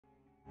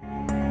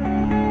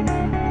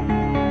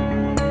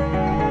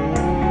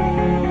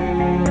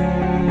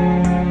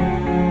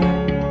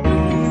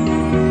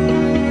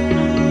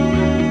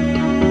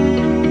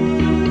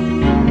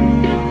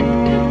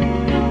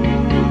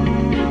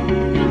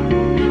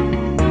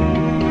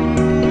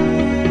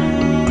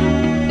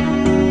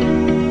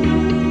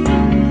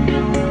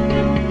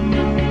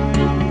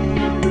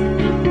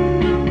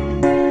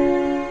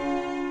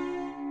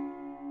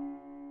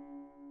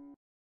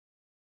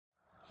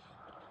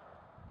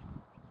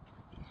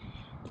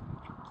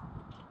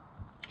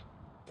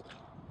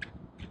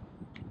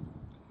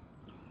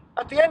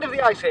At the end of the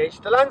Ice Age,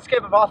 the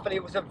landscape of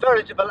Offaly was a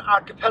veritable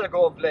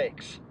archipelago of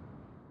lakes.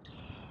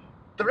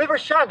 The River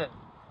Shannon,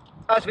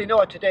 as we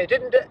know it today,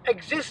 didn't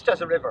exist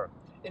as a river.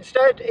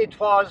 Instead, it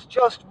was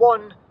just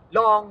one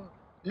long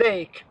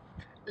lake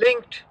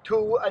linked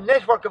to a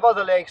network of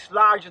other lakes,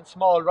 large and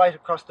small, right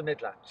across the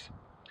Midlands.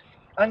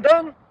 And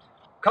then,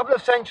 a couple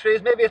of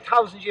centuries, maybe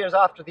 1,000 years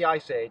after the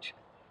Ice Age,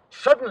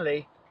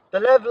 suddenly the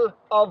level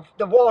of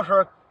the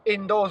water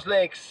in those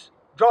lakes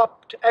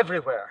dropped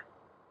everywhere.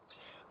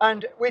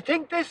 And we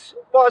think this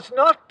was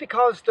not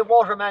because the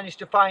water managed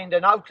to find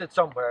an outlet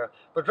somewhere,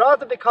 but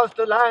rather because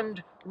the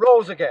land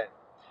rose again.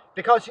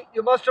 Because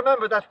you must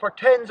remember that for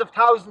tens of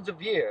thousands of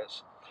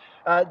years,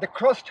 the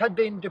crust had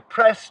been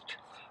depressed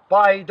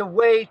by the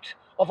weight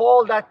of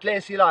all that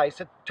glacial ice,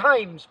 at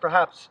times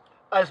perhaps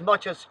as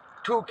much as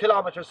 2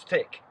 kilometers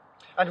thick.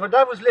 And when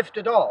that was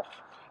lifted off,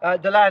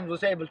 the land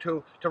was able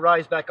to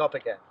rise back up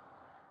again.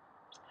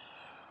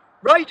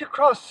 Right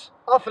across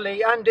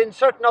Offaly and in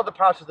certain other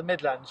parts of the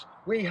Midlands,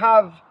 we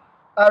have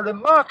a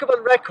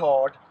remarkable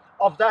record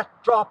of that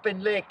drop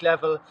in lake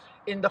level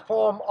in the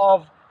form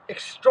of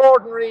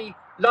extraordinary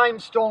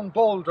limestone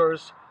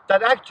boulders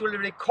that actually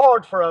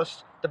record for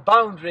us the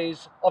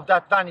boundaries of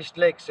that vanished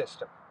lake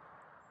system.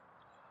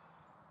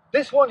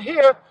 This one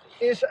here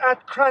is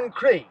at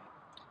Crancree,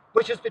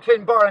 which is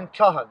between Burr and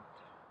Cloughan.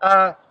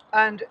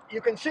 And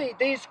you can see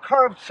these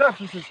curved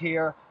surfaces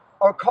here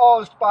are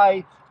caused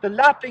by the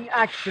lapping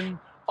action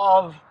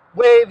of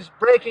waves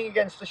breaking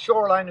against the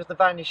shoreline of the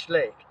vanished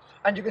lake.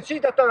 And you can see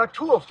that there are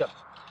two of them,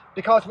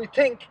 because we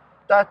think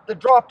that the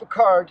drop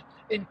occurred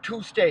in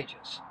 2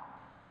 stages.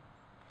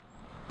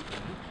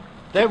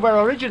 There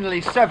were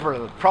originally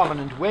several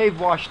prominent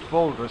wave-washed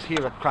boulders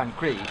here at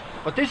Crancree,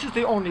 but this is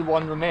the only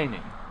one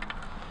remaining.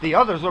 The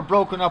others were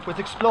broken up with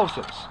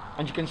explosives,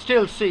 and you can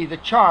still see the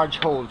charge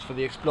holes for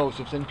the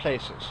explosives in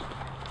places.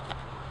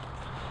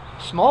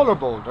 Smaller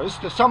boulders,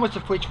 the summits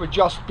of which were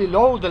just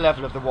below the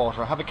level of the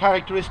water, have a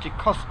characteristic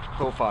cusp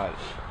profile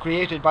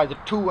created by the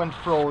to and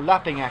fro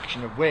lapping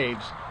action of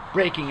waves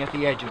breaking at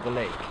the edge of the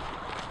lake.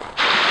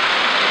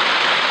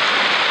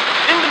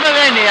 In the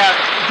millennia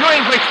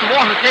during which the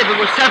water table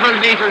was several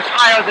metres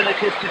higher than it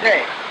is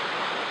today,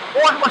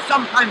 water was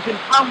sometimes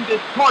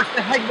impounded towards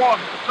the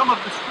headwaters of some of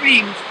the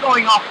streams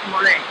flowing off the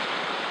moraine.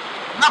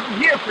 It happened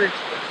here, for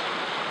instance.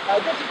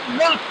 This is the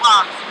Mill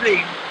Park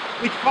stream,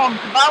 which forms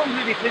the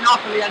boundary between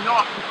Offaly and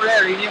North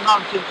Tipperary near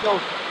Mount St.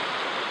 Joseph.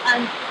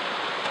 And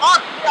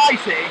after the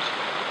Ice Age,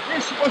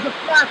 this was a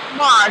flat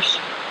marsh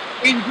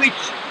in which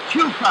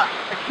tufa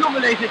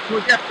accumulated to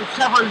a depth of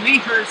several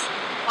metres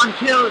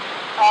until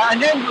an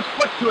end was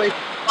put to it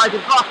by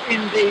the drop in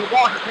the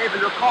water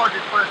table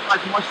recorded for us by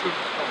the mushroom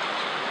stones.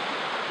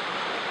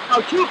 Now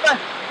tufa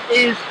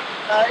is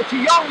it's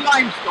a young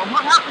limestone.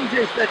 What happens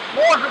is that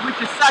water which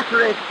is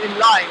saturated in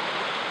lime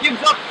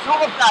gives up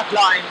some of that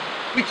lime,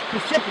 which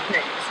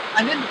precipitates,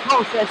 and in the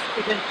process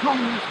it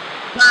entombs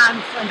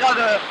plants and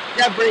other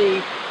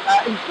debris,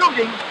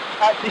 including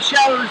the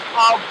shells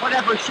of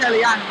whatever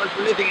shelly animals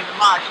were living in the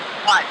marsh at the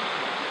time.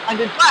 And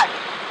in fact,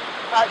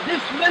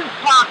 this Mill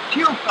Park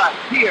tufa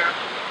here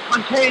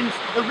contains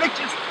the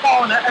richest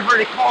fauna ever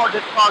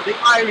recorded for the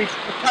Irish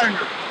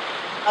Quaternary.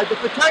 The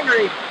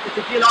Quaternary is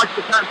a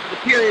geological term for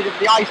the period of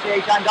the Ice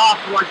Age and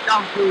afterwards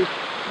down to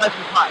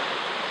present time.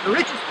 The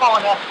richest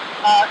fauna,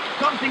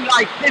 something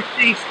like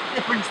 50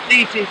 different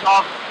species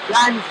of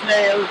land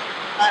snails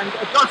and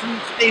a dozen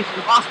species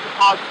of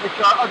osteropods, which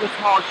are other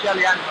small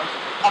shelly animals,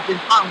 have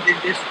been found in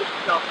this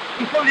stuff,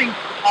 including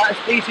a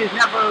species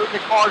never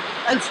recorded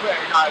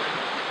elsewhere in Ireland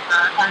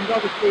and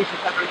other species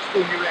that are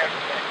extremely rare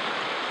today.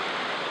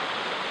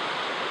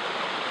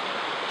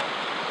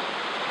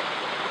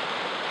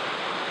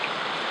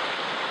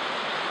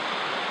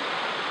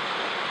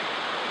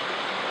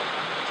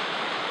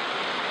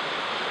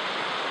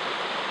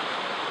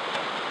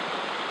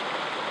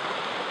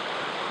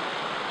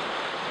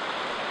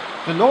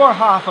 The lower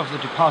half of the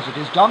deposit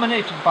is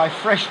dominated by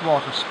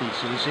freshwater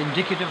species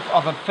indicative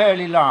of a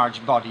fairly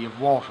large body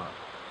of water,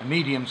 a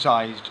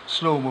medium-sized,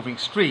 slow-moving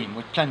stream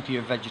with plenty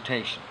of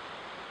vegetation.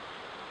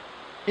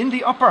 In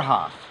the upper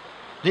half,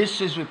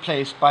 this is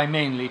replaced by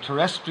mainly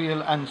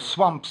terrestrial and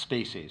swamp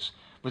species,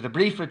 with a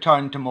brief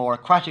return to more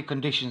aquatic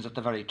conditions at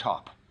the very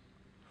top.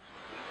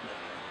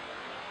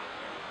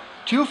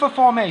 Tufa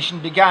formation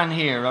began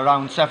here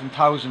around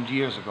 7,000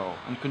 years ago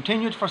and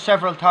continued for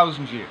several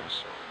thousand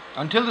years,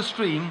 until the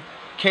stream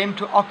came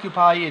to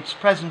occupy its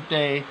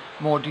present-day,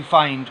 more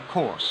defined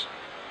course,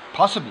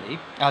 possibly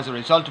as a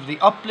result of the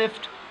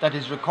uplift that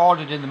is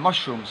recorded in the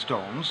mushroom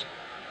stones,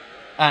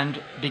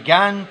 and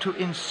began to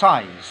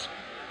incise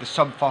the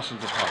subfossil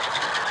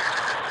deposit.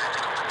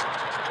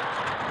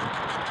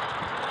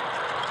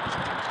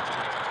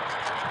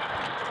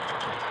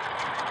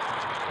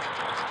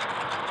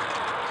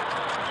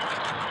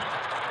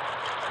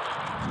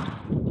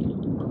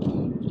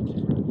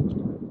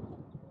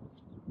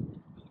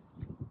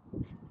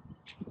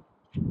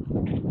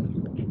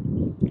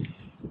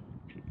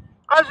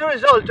 As a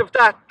result of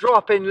that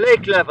drop in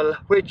lake level,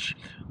 which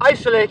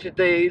isolated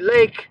the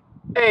lake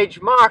edge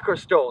marker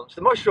stones,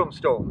 the mushroom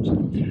stones.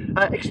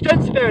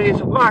 Extensive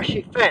areas of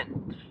marshy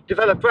fen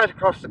developed right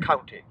across the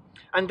county,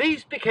 and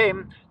these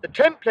became the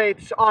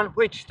templates on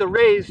which the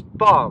raised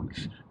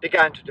bogs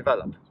began to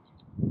develop.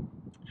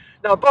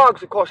 Now,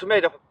 bogs, of course, are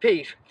made up of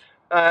peat,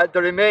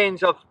 the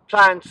remains of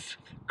plants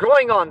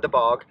growing on the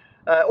bog,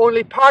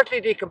 only partly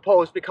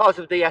decomposed because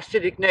of the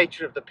acidic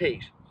nature of the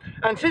peat.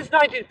 And since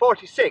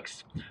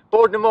 1946,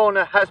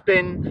 Bord-na-Móna has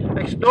been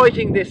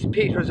exploiting this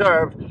peat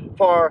reserve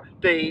for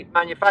the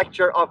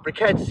manufacture of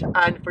briquettes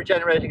and for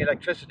generating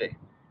electricity.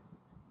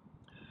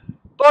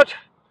 But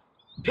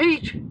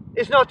peat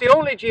is not the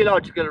only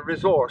geological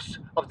resource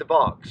of the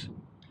bogs.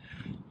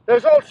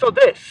 There's also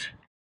this.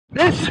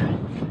 This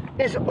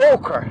is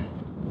ochre.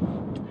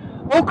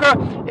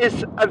 Ochre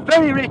is a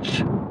very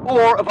rich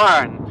ore of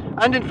iron,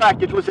 and in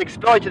fact it was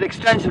exploited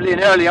extensively in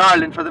early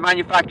Ireland for the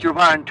manufacture of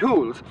iron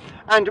tools,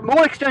 and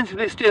more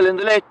extensively still in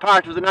the late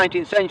part of the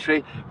 19th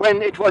century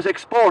when it was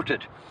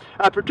exported,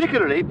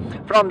 particularly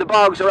from the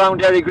bogs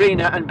around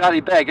Oidhreachta and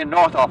Ballybeg in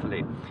North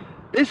Offaly.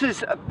 This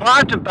is a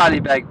part of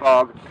Ballybeg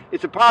bog.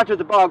 It's a part of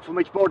the bog from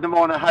which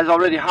Bord-na-Móna has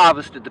already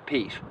harvested the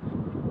peat.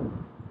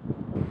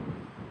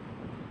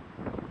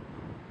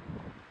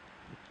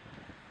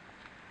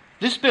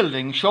 This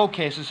building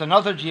showcases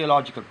another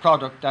geological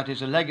product that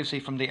is a legacy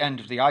from the end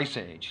of the Ice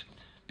Age,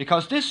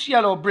 because this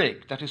yellow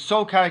brick that is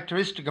so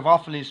characteristic of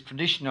Offaly's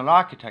traditional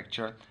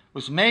architecture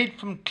was made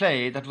from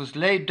clay that was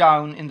laid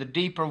down in the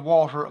deeper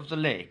water of the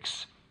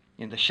lakes,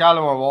 in the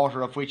shallower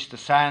water of which the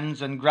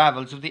sands and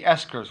gravels of the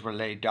eskers were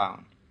laid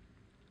down.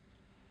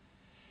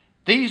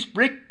 These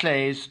brick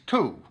clays,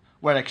 too,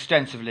 were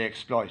extensively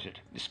exploited,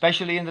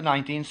 especially in the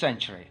 19th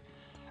century,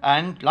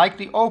 and, like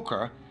the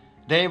ochre,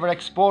 they were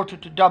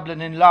exported to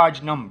Dublin in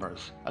large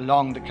numbers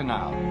along the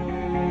canal.